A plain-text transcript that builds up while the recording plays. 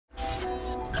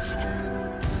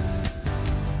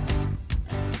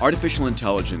Artificial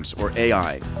intelligence, or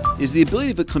AI, is the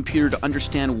ability of a computer to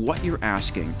understand what you're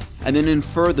asking and then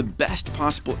infer the best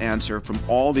possible answer from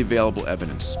all the available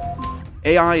evidence.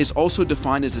 AI is also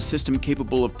defined as a system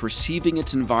capable of perceiving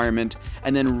its environment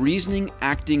and then reasoning,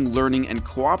 acting, learning, and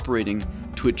cooperating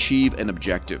to achieve an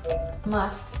objective.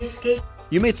 Must escape.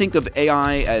 You may think of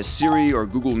AI as Siri or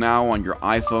Google Now on your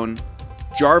iPhone,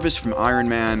 Jarvis from Iron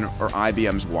Man, or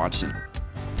IBM's Watson.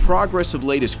 Progress of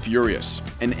late is furious.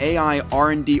 An AI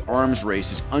R&D arms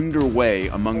race is underway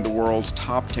among the world's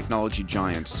top technology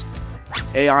giants.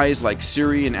 AIs like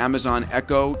Siri and Amazon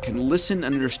Echo can listen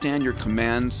and understand your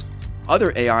commands.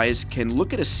 Other AIs can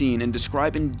look at a scene and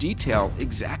describe in detail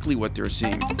exactly what they're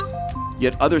seeing.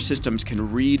 Yet other systems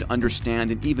can read, understand,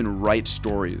 and even write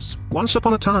stories. Once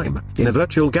upon a time, in a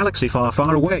virtual galaxy far,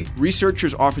 far away.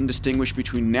 Researchers often distinguish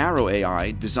between narrow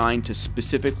AI, designed to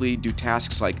specifically do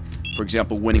tasks like, for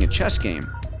example, winning a chess game,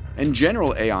 and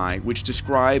general AI, which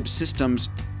describes systems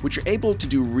which are able to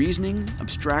do reasoning,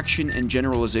 abstraction, and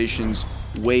generalizations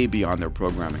way beyond their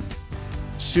programming.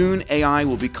 Soon, AI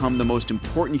will become the most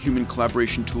important human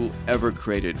collaboration tool ever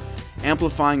created,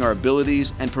 amplifying our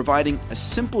abilities and providing a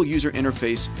simple user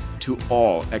interface to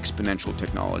all exponential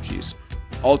technologies,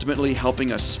 ultimately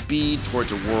helping us speed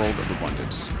towards a world of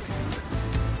abundance.